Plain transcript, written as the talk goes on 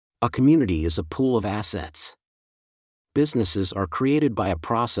A community is a pool of assets. Businesses are created by a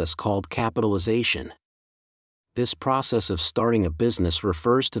process called capitalization. This process of starting a business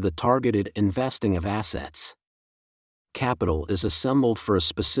refers to the targeted investing of assets. Capital is assembled for a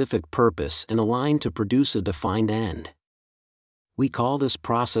specific purpose and aligned to produce a defined end. We call this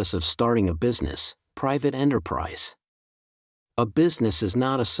process of starting a business private enterprise. A business is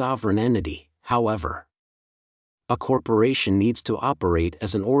not a sovereign entity, however. A corporation needs to operate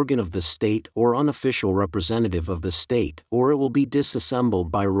as an organ of the state or unofficial representative of the state, or it will be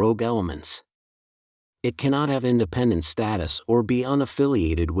disassembled by rogue elements. It cannot have independent status or be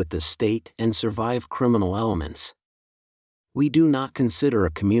unaffiliated with the state and survive criminal elements. We do not consider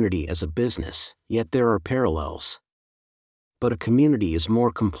a community as a business, yet there are parallels. But a community is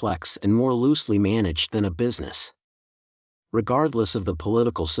more complex and more loosely managed than a business. Regardless of the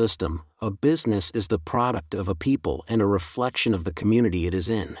political system, a business is the product of a people and a reflection of the community it is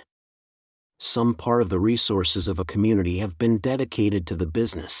in. Some part of the resources of a community have been dedicated to the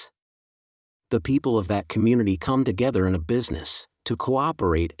business. The people of that community come together in a business to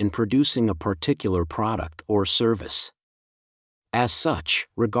cooperate in producing a particular product or service. As such,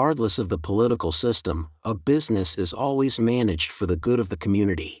 regardless of the political system, a business is always managed for the good of the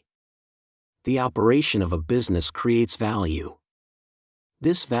community. The operation of a business creates value.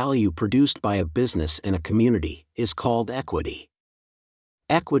 This value produced by a business in a community is called equity.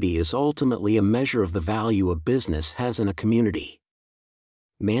 Equity is ultimately a measure of the value a business has in a community.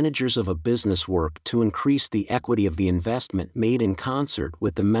 Managers of a business work to increase the equity of the investment made in concert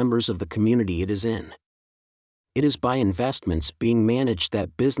with the members of the community it is in. It is by investments being managed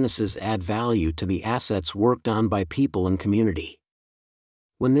that businesses add value to the assets worked on by people and community.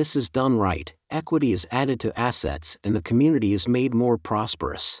 When this is done right, equity is added to assets and the community is made more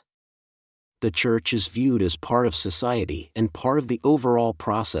prosperous. The church is viewed as part of society and part of the overall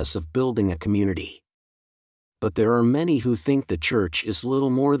process of building a community. But there are many who think the church is little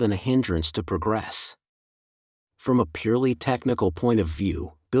more than a hindrance to progress. From a purely technical point of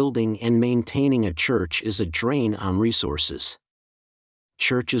view, building and maintaining a church is a drain on resources.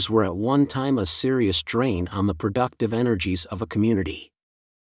 Churches were at one time a serious drain on the productive energies of a community.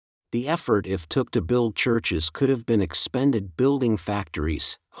 The effort it took to build churches could have been expended building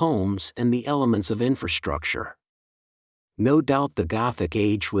factories, homes, and the elements of infrastructure. No doubt the Gothic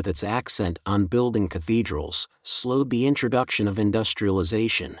age with its accent on building cathedrals slowed the introduction of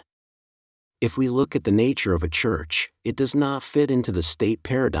industrialization. If we look at the nature of a church, it does not fit into the state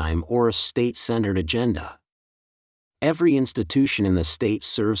paradigm or a state-centered agenda. Every institution in the state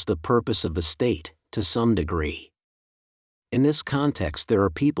serves the purpose of the state, to some degree. In this context, there are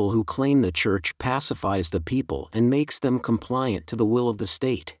people who claim the church pacifies the people and makes them compliant to the will of the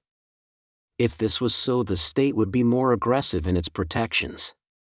state. If this was so, the state would be more aggressive in its protections.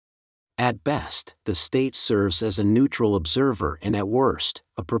 At best, the state serves as a neutral observer and at worst,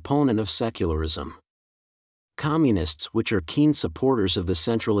 a proponent of secularism. Communists, which are keen supporters of the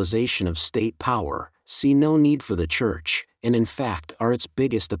centralization of state power, see no need for the church, and in fact are its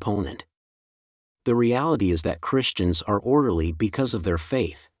biggest opponent. The reality is that Christians are orderly because of their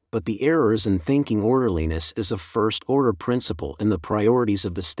faith, but the error is in thinking orderliness is a first-order principle in the priorities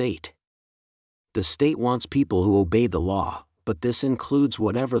of the state. The state wants people who obey the law, but this includes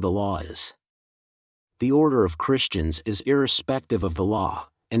whatever the law is. The order of Christians is irrespective of the law,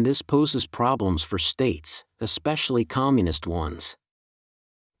 and this poses problems for states, especially communist ones.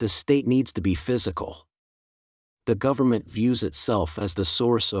 The state needs to be physical. The government views itself as the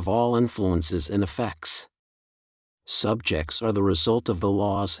source of all influences and effects. Subjects are the result of the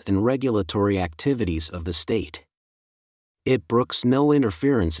laws and regulatory activities of the state. It brooks no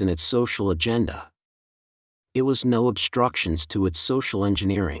interference in its social agenda. It was no obstructions to its social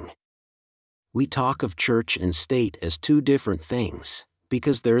engineering. We talk of church and state as two different things,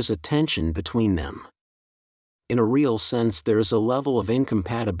 because there is a tension between them. In a real sense, there is a level of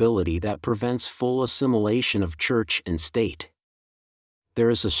incompatibility that prevents full assimilation of church and state. There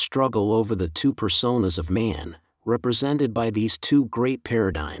is a struggle over the two personas of man, represented by these two great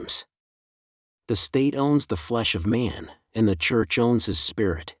paradigms. The state owns the flesh of man, and the church owns his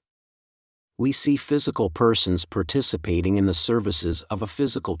spirit. We see physical persons participating in the services of a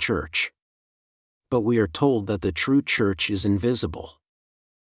physical church. But we are told that the true church is invisible,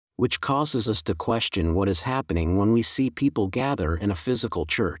 which causes us to question what is happening when we see people gather in a physical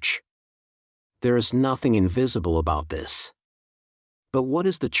church. There is nothing invisible about this. But what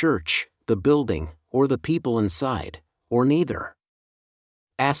is the church, the building, or the people inside, or neither?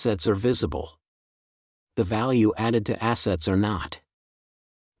 Assets are visible. The value added to assets are not.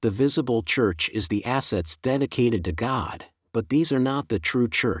 The visible church is the assets dedicated to God, but these are not the true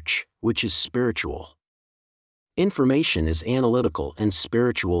church, which is spiritual. Information is analytical and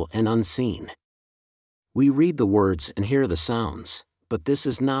spiritual and unseen. We read the words and hear the sounds, but this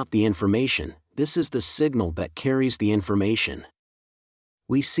is not the information, this is the signal that carries the information.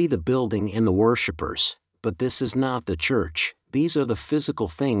 We see the building and the worshippers, but this is not the church, these are the physical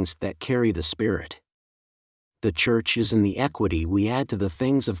things that carry the Spirit. The church is in the equity we add to the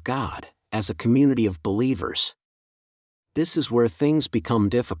things of God, as a community of believers. This is where things become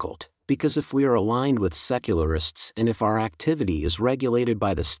difficult, because if we are aligned with secularists and if our activity is regulated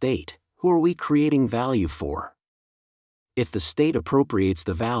by the state, who are we creating value for? If the state appropriates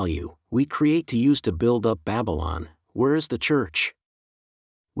the value we create to use to build up Babylon, where is the church?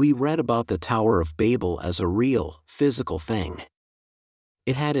 We read about the Tower of Babel as a real, physical thing.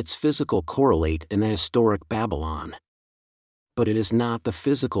 It had its physical correlate in the historic Babylon. But it is not the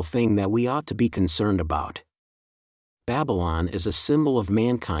physical thing that we ought to be concerned about. Babylon is a symbol of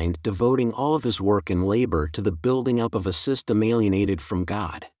mankind devoting all of his work and labor to the building up of a system alienated from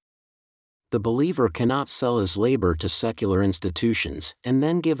God. The believer cannot sell his labor to secular institutions and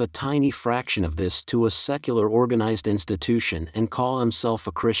then give a tiny fraction of this to a secular organized institution and call himself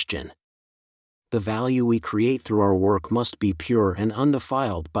a Christian. The value we create through our work must be pure and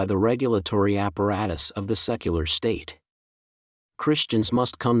undefiled by the regulatory apparatus of the secular state. Christians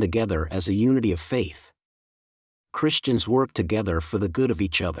must come together as a unity of faith. Christians work together for the good of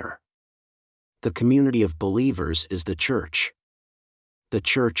each other. The community of believers is the church. The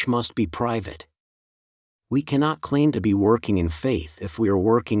church must be private. We cannot claim to be working in faith if we are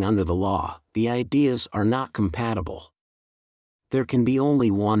working under the law. The ideas are not compatible. There can be only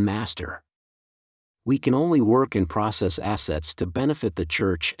one master. We can only work and process assets to benefit the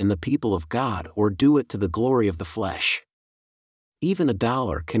church and the people of God or do it to the glory of the flesh. Even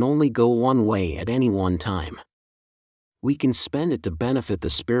 $1 can only go one way at any one time. We can spend it to benefit the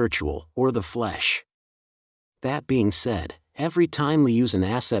spiritual or the flesh. That being said, every time we use an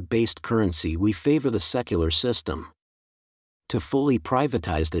asset-based currency we favor the secular system. To fully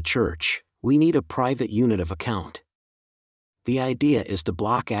privatize the church, we need a private unit of account. The idea is to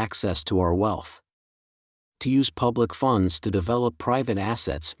block access to our wealth. To use public funds to develop private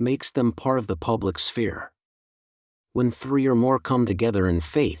assets makes them part of the public sphere. When 3 or more come together in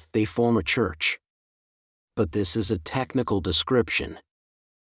faith, they form a church. But this is a technical description.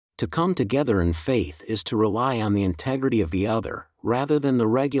 To come together in faith is to rely on the integrity of the other, rather than the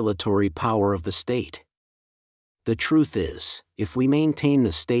regulatory power of the state. The truth is, if we maintain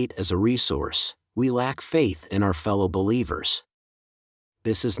the state as a resource, we lack faith in our fellow believers.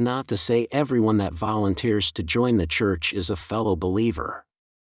 This is not to say everyone that volunteers to join the church is a fellow believer.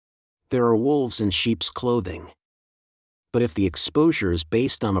 There are wolves in sheep's clothing. But if the exposure is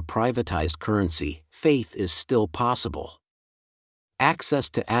based on a privatized currency, faith is still possible. Access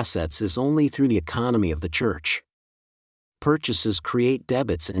to assets is only through the economy of the church. Purchases create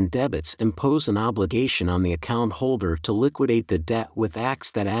debits and debits impose an obligation on the account holder to liquidate the debt with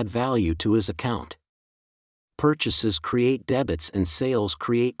acts that add value to his account. Purchases create debits and sales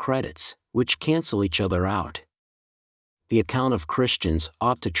create credits, which cancel each other out. The account of Christians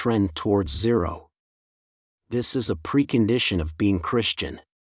ought to trend towards zero. This is a precondition of being Christian.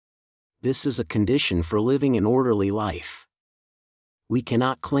 This is a condition for living an orderly life. We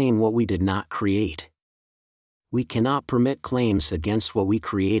cannot claim what we did not create. We cannot permit claims against what we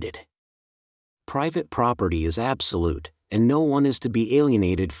created. Private property is absolute, and no one is to be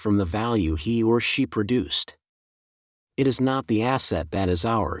alienated from the value he or she produced. It is not the asset that is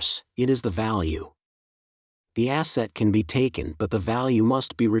ours, it is the value. The asset can be taken, but the value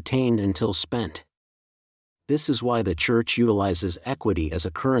must be retained until spent. This is why the church utilizes equity as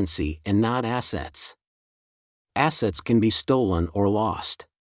a currency and not assets. Assets can be stolen or lost.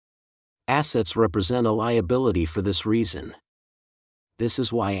 Assets represent a liability for this reason. This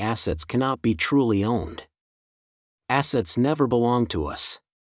is why assets cannot be truly owned. Assets never belong to us.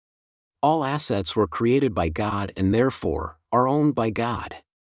 All assets were created by God and therefore are owned by God.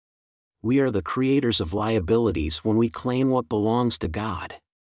 We are the creators of liabilities when we claim what belongs to God.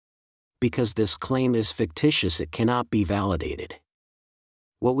 Because this claim is fictitious, it cannot be validated.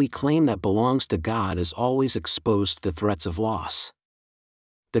 What we claim that belongs to God is always exposed to threats of loss.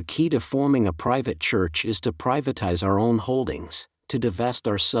 The key to forming a private church is to privatize our own holdings, to divest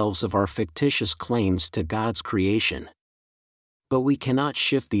ourselves of our fictitious claims to God's creation. But we cannot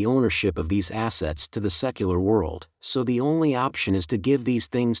shift the ownership of these assets to the secular world, so the only option is to give these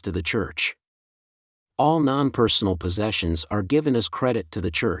things to the church. All non-personal possessions are given as credit to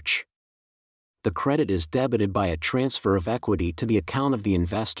the church. The credit is debited by a transfer of equity to the account of the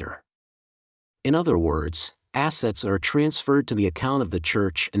investor. In other words, Assets are transferred to the account of the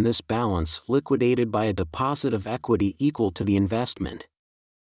church and this balance liquidated by a deposit of equity equal to the investment.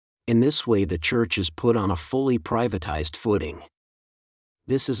 In this way the church is put on a fully privatized footing.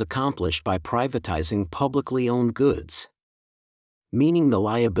 This is accomplished by privatizing publicly owned goods, meaning the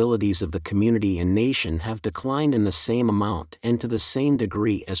liabilities of the community and nation have declined in the same amount and to the same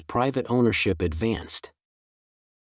degree as private ownership advanced.